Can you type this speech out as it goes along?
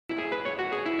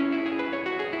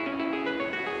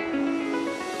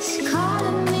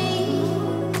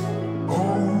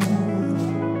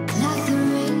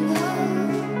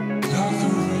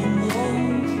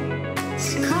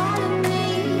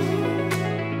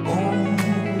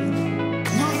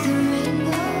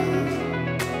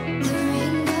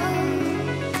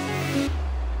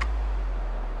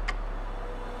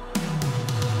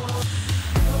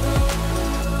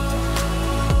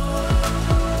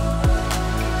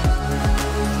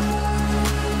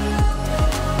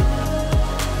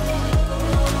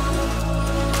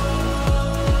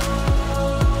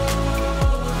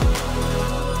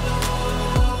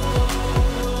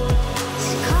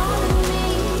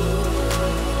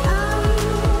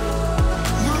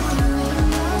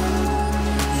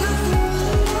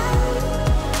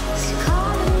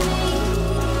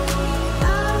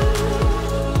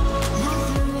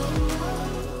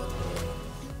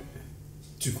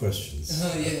Two questions.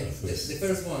 Oh yeah, the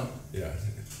first one. Yeah.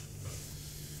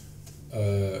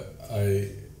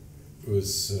 I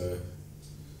was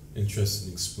interested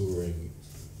in exploring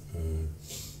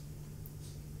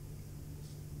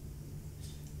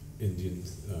Indian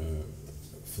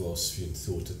philosophy and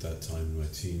thought at that time in my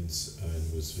teens,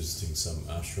 and was visiting some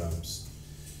ashrams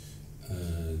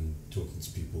and talking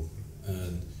to people,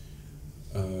 and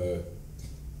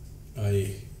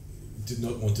I did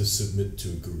not want to submit to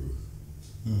a guru.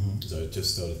 So I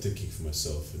just started thinking for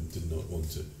myself and did not want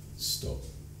to stop.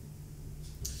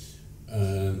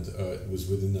 And it was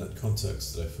within that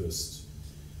context that I first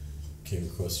came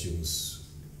across Jung's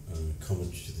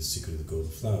commentary to The Secret of the Golden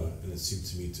Flower, and it seemed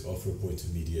to me to offer a point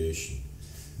of mediation,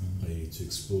 i.e. to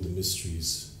explore the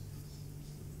mysteries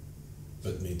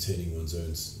but maintaining one's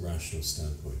own rational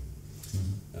standpoint.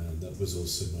 And that was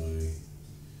also my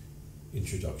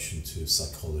introduction to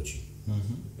psychology.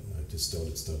 I just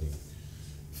started studying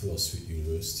philosophy at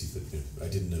university, but I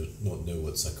did not know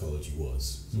what psychology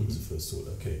was. So it was the first thought,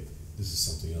 okay, this is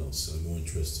something else, so I'm more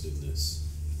interested in this.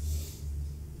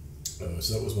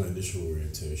 So that was my initial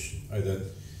orientation. I then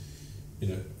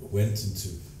went into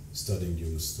studying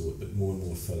Jung's thought, but more and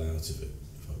more fell out of it.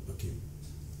 I thought, okay,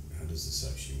 how does this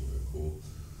actually work? Or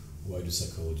why do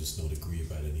psychologists not agree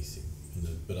about anything?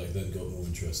 But I then got more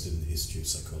interested in the history of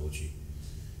psychology,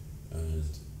 and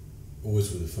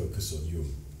always with a focus on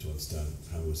Jung, to understand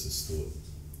how was this thought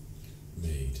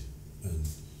made, and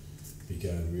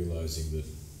began realizing that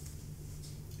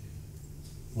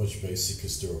much basic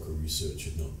historical research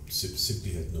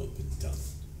simply had not been done.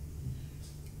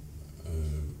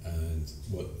 And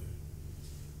what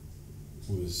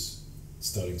was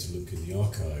starting to look in the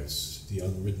archives, the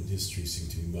unwritten history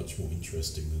seemed to be much more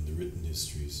interesting than the written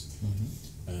histories,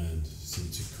 and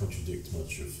seemed to contradict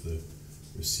much of the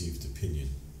received opinion.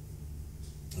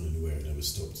 And in a way I never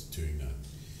stopped doing that.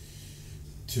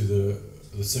 To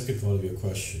the second part of your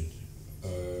question,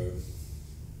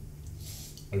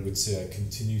 I would say I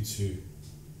continue to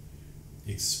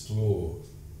explore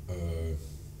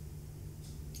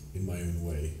in my own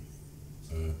way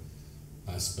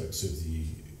aspects of the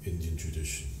Indian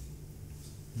tradition.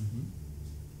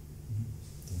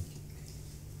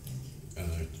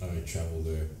 And I travel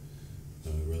there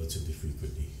relatively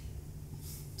frequently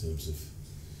in terms of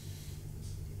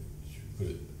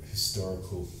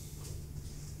historical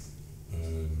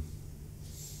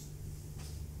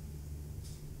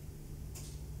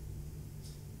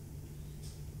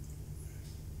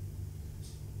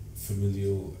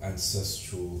familial,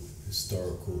 ancestral,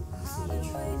 historical,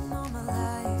 mythological.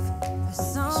 For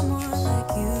someone like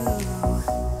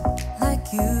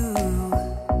you,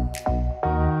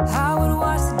 I would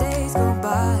watch the days go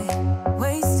by,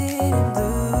 wasted in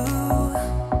blue.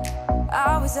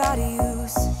 I was out of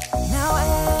use. Now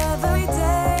every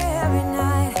day, every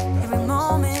night, every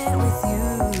moment with you,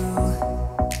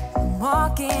 I'm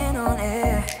walking on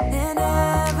air, and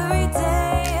every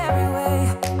day, every way,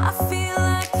 I feel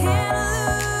I can't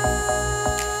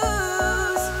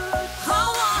lose. I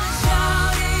wanna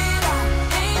shout it out,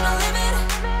 ain't no limit.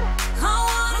 I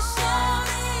wanna shout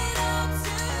it out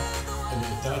to the world. And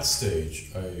at that stage,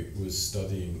 I was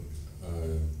studying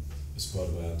as part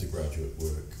of my undergraduate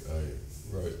work. I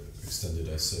wrote extended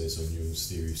essays on Jung's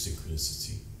theory of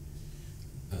synchronicity,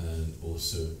 and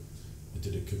also I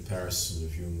did a comparison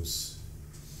of Jung's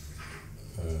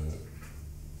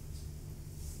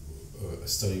a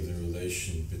study of the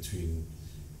relation between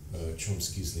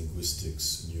Chomsky's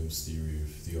linguistics and Jung's theory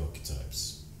of the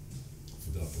archetypes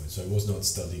from that point. So I was not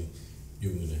studying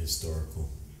Jung in a historical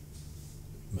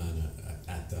manner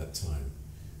at that time.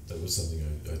 That was something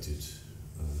I did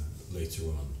later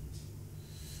on.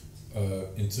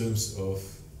 In terms of,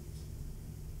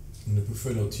 I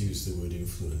prefer not to use the word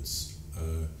influence,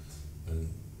 and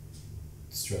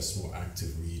stress more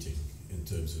active reading in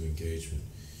terms of engagement.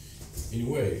 In a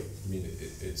way, I mean,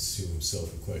 it's Jung himself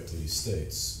who quite clearly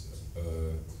states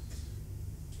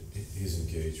his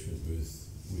engagement with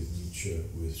Nietzsche,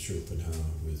 with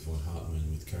Schopenhauer, with von Hartmann,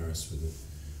 with Caras, with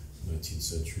the 19th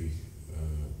century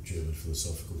German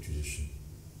philosophical tradition.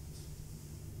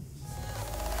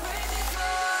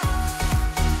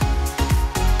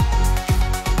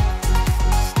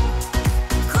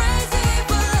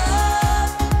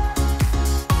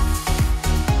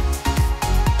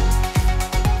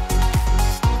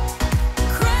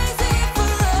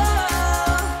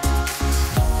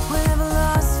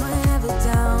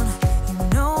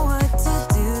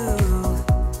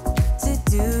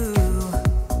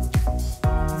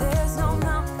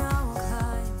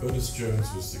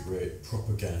 Was the great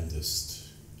propagandist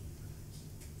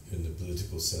in the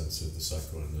political sense of the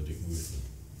psychoanalytic movement,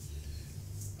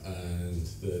 and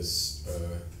there's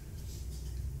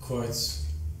quite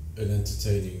an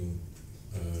entertaining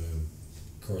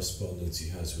correspondence he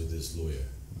has with his lawyer,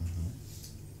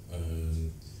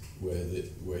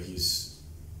 where he's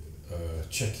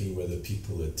checking whether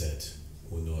people are dead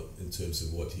or not in terms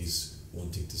of what he's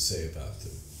wanting to say about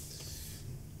them.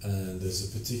 And there's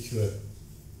a particular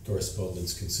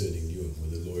correspondence concerning Jung, where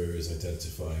the lawyer is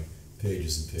identifying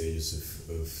pages and pages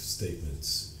of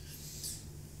statements,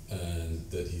 and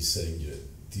that he's saying, you know,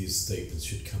 these statements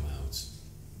should come out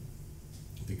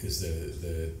because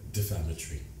they're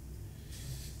defamatory.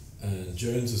 And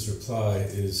Jones's reply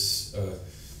is,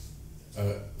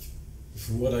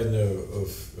 from what I know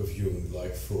of Jung,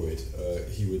 like Freud,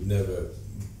 he would never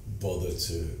bother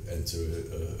to enter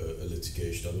a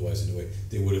litigation. Otherwise, in a way,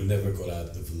 they would have never got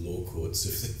out of the law courts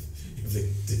if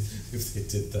they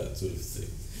did that sort of thing.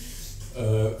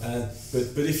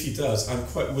 But if he does, I'm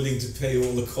quite willing to pay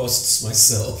all the costs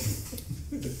myself.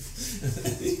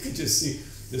 You could just see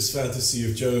this fantasy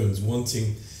of Jones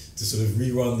wanting to sort of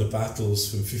rerun the battles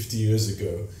from 50 years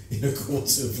ago in a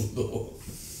court of law.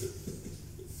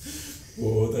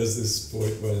 Or there's this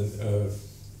point when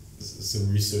some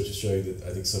research is showing that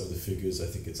I think some of the figures, I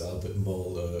think it's Albert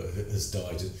Moll, has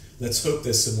died. Let's hope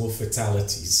there's some more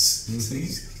fatalities. Mm-hmm. So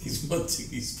he's wanting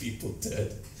these people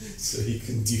dead so he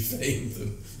can defame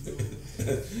them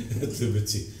at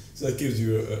liberty. So that gives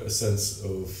you a sense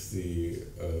of the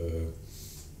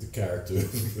character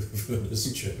of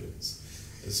Ernest Jones.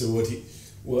 And so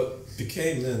what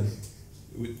became then,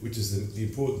 which is the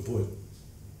important point,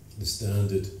 the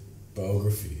standard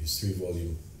biography, his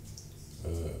 3-volume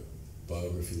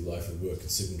biography, The Life and Work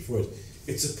of Sigmund Freud,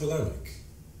 it's a polemic,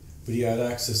 but he had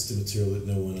access to material that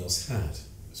no one else had.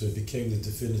 So it became the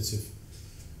definitive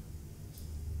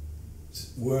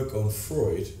work on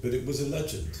Freud, but it was a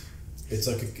legend. It's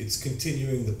like it's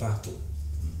continuing the battle.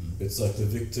 Mm-hmm. It's like the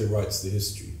victor writes the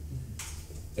history.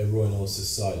 Everyone else is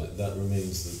silent. That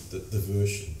remains the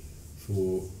version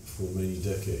for many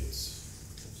decades.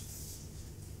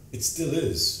 It still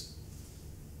is,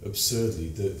 absurdly,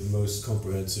 the most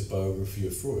comprehensive biography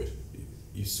of Freud.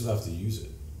 You still have to use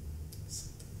it.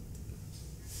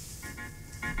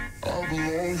 I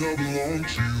belong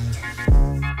to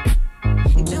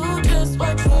you. Do just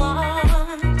what you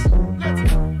want.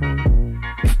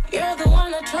 You're the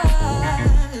one I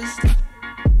trust,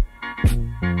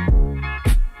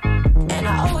 and I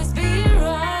always be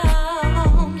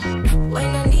around when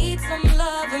I need some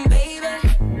loving, baby.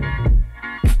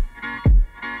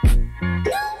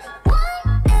 No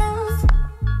one else.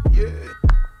 Yeah.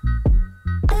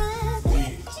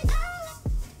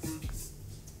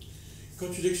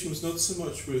 Contradiction was not so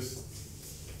much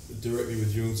directly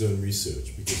with Jung's own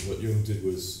research, because what Jung did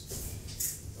was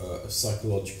a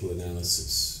psychological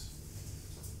analysis.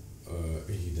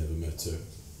 He never met her,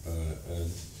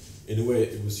 and in a way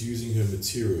it was using her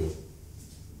material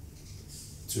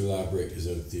to elaborate his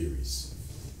own theories.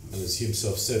 And as he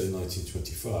himself said in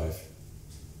 1925,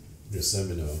 in a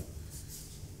seminar,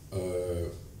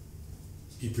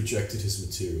 he projected his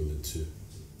material into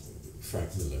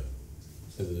Frank Miller,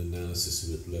 and an analysis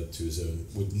of it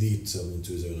would lead someone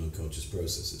to his own unconscious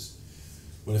processes.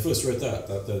 When I first read that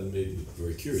then made me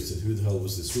very curious. And who the hell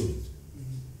was this woman?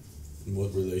 Mm-hmm. And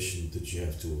what relation did she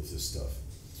have to all of this stuff?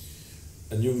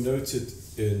 And Jung noted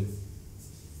he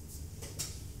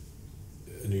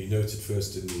noted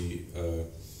first in the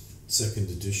second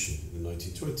edition in the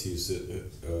 1920s that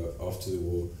after the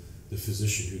war, the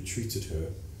physician who treated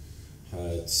her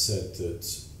had said that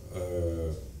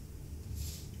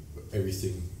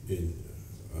everything in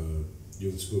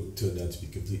Jung's book turned out to be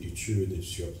completely true, and that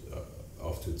she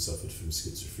afterwards suffered from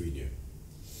schizophrenia,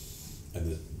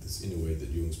 and that in a way that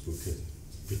Jung's book had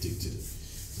predicted it.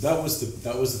 That was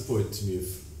the point to me of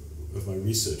of my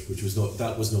research, which was not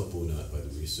borne out by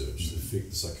the research.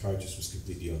 The psychiatrist was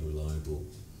completely unreliable,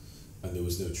 and there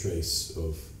was no trace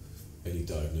of any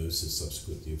diagnosis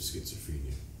subsequently of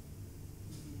schizophrenia.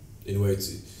 In a way,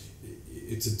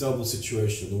 it's a double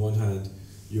situation. On the one hand,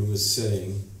 Jung was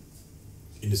saying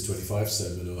in his 25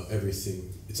 seminar,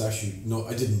 everything, it's actually not,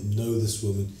 I didn't know this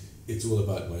woman, it's all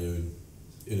about my own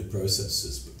inner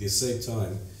processes. But at the same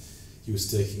time, he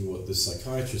was taking what the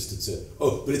psychiatrist had said,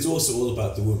 but it's also all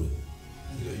about the woman.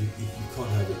 You can't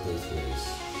have it both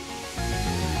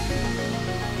ways.